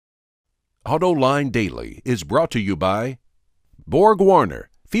AutoLine Daily is brought to you by Borg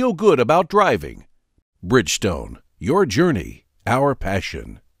Warner, feel good about driving. Bridgestone, your journey, our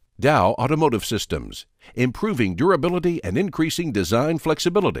passion. Dow Automotive Systems, improving durability and increasing design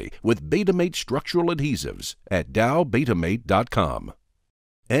flexibility with Betamate structural adhesives at dowbetamate.com.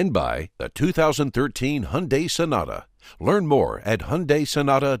 And by the 2013 Hyundai Sonata. Learn more at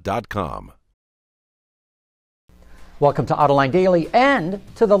HyundaiSonata.com. Welcome to AutoLine Daily and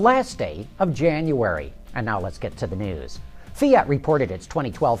to the last day of January. And now let's get to the news. Fiat reported its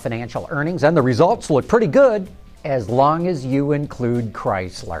 2012 financial earnings, and the results look pretty good as long as you include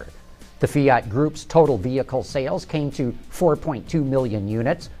Chrysler. The Fiat Group's total vehicle sales came to 4.2 million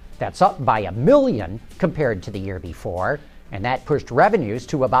units. That's up by 1 million compared to the year before. And that pushed revenues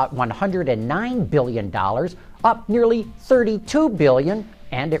to about $109 billion, up nearly $32 billion,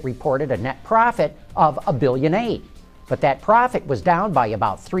 and it reported a net profit of $1.8 billion. But that profit was down by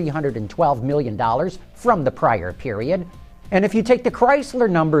about $312 million from the prior period. And if you take the Chrysler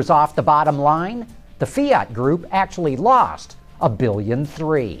numbers off the bottom line, the Fiat Group actually lost $1.3 billion.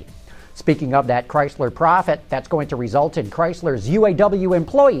 Speaking of that Chrysler profit, that's going to result in Chrysler's UAW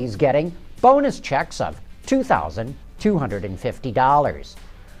employees getting bonus checks of $2,250.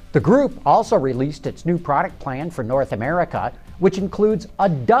 The group also released its new product plan for North America, which includes a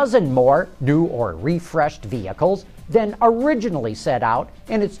dozen more new or refreshed vehicles than originally set out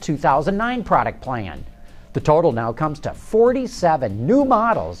in its 2009 product plan. The total now comes to 47 new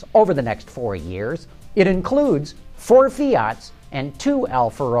models over the next 4 years. It includes 4 Fiats and 2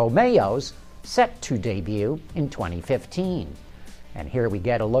 Alfa Romeos set to debut in 2015. And here we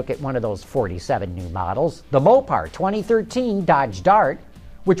get a look at one of those 47 new models, the Mopar 2013 Dodge Dart,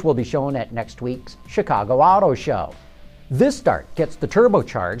 which will be shown at next week's Chicago Auto Show. This Dart gets the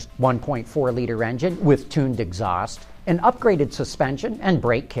turbocharged 1.4-liter engine with tuned exhaust, an upgraded suspension and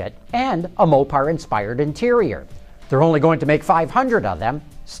brake kit, and a Mopar-inspired interior. They're only going to make 500 of them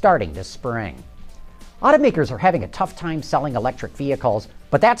starting this spring. Automakers are having a tough time selling electric vehicles,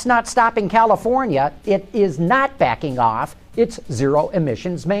 but that's not stopping California. It is not backing off its zero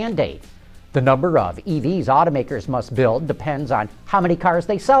emissions mandate. The number of EVs automakers must build depends on how many cars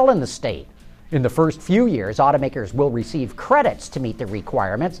they sell in the state. In the first few years, automakers will receive credits to meet the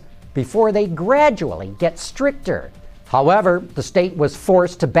requirements before they gradually get stricter. However, the state was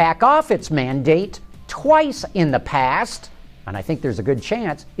forced to back off its mandate twice in the past, and I think there's a good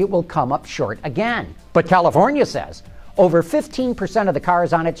chance it will come up short again. But California says over 15% of the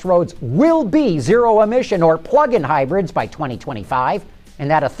cars on its roads will be zero-emission or plug-in hybrids by 2025,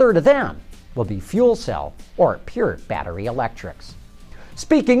 and that a third of them will be fuel cell or pure battery electrics.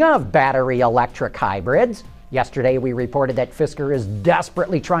 Speaking of battery electric hybrids, yesterday we reported that Fisker is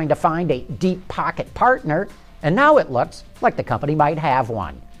desperately trying to find a deep pocket partner, and now it looks like the company might have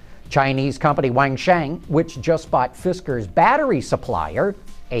one. Chinese company Wansheng, which just bought Fisker's battery supplier,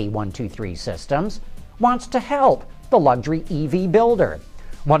 A123 Systems, wants to help the luxury EV builder.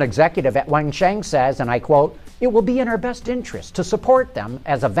 One executive at Wansheng says, and I quote, "It will be in our best interest to support them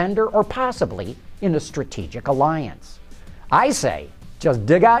as a vendor or possibly in a strategic alliance." I say, just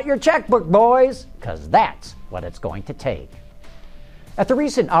dig out your checkbook, boys, because that's what it's going to take. At the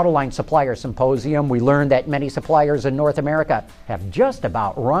recent AutoLine Supplier Symposium, we learned that many suppliers in North America have just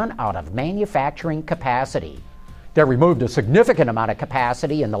about run out of manufacturing capacity. They removed a significant amount of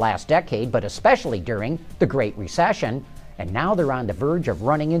capacity in the last decade, but especially during the Great Recession, and now they're on the verge of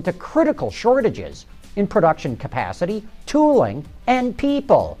running into critical shortages in production capacity, tooling, and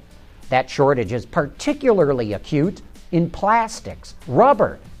people. That shortage is particularly acute in plastics,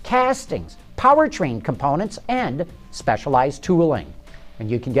 rubber, castings, powertrain components, and specialized tooling. And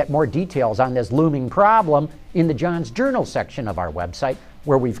you can get more details on this looming problem in the John's Journal section of our website,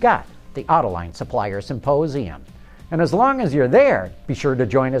 where we've got the AutoLine Supplier Symposium. And as long as you're there, be sure to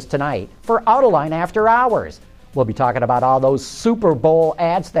join us tonight for AutoLine After Hours. We'll be talking about all those Super Bowl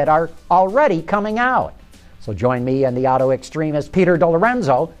ads that are already coming out. So join me and the auto extremist Peter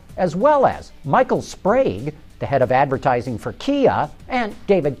DeLorenzo, as well as Michael Sprague, the head of advertising for Kia, and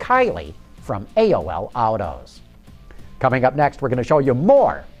David Kiley from AOL Autos. Coming up next, we're going to show you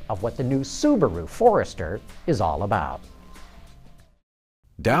more of what the new Subaru Forester is all about.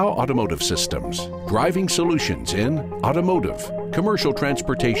 Dow Automotive Systems, driving solutions in automotive, commercial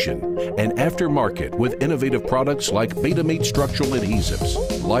transportation, and aftermarket with innovative products like Betamate structural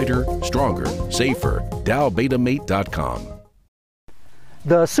adhesives. Lighter, stronger, safer. DowBetamate.com.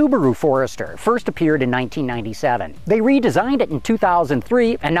 The Subaru Forester first appeared in 1997. They redesigned it in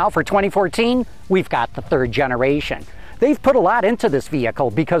 2003, and now for 2014, we've got the third generation. They've put a lot into this vehicle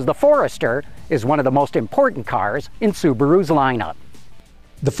because the Forester is one of the most important cars in Subaru's lineup.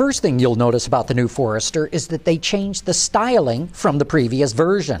 The first thing you'll notice about the new Forester is that they changed the styling from the previous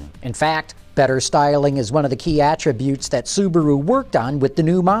version. In fact, better styling is one of the key attributes that Subaru worked on with the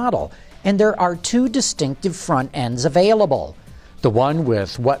new model, and there are two distinctive front ends available. The one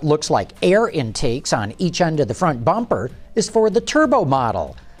with what looks like air intakes on each end of the front bumper is for the turbo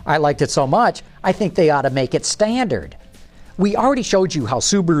model. I liked it so much, I think they ought to make it standard. We already showed you how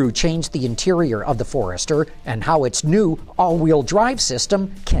Subaru changed the interior of the Forester and how its new all-wheel drive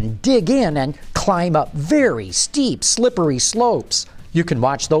system can dig in and climb up very steep, slippery slopes. You can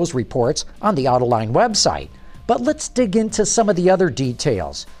watch those reports on the Autoline website. But let's dig into some of the other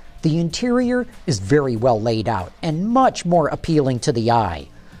details. The interior is very well laid out and much more appealing to the eye.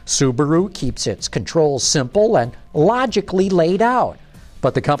 Subaru keeps its controls simple and logically laid out.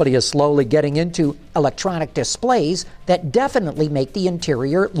 But the company is slowly getting into electronic displays that definitely make the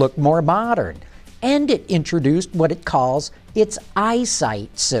interior look more modern. And it introduced what it calls its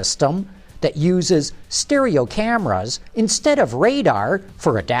EyeSight system that uses stereo cameras instead of radar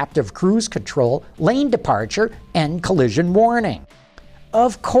for adaptive cruise control, lane departure, and collision warning.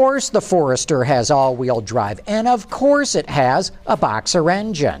 Of course the Forester has all-wheel drive, and of course it has a Boxer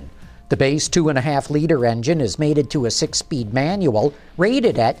engine. The base 2.5-liter engine is mated to a 6-speed manual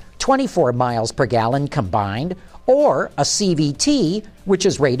rated at 24 miles per gallon combined, or a CVT, which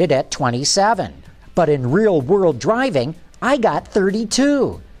is rated at 27. But in real-world driving, I got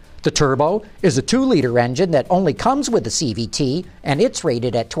 32. The turbo is a 2-liter engine that only comes with a CVT, and it's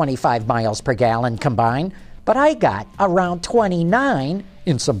rated at 25 miles per gallon combined, but I got around 29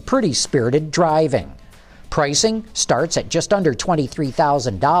 in some pretty spirited driving. Pricing starts at just under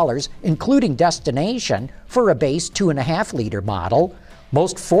 $23,000, including destination, for a base 2.5-liter model.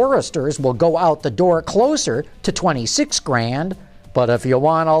 Most Foresters will go out the door closer to $26,000, but if you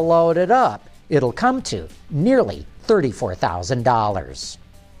want to load it up, it'll come to nearly $34,000.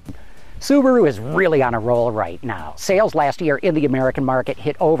 Subaru is really on a roll right now. Sales last year in the American market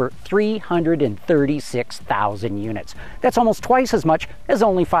hit over 336,000 units. That's almost twice as much as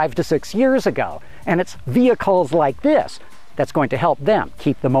only 5 to 6 years ago. And it's vehicles like this that's going to help them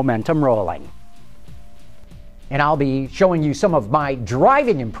keep the momentum rolling. And I'll be showing you some of my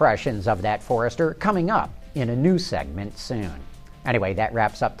driving impressions of that Forester coming up in a new segment soon. Anyway, that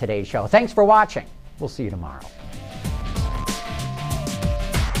wraps up today's show. Thanks for watching. We'll see you tomorrow.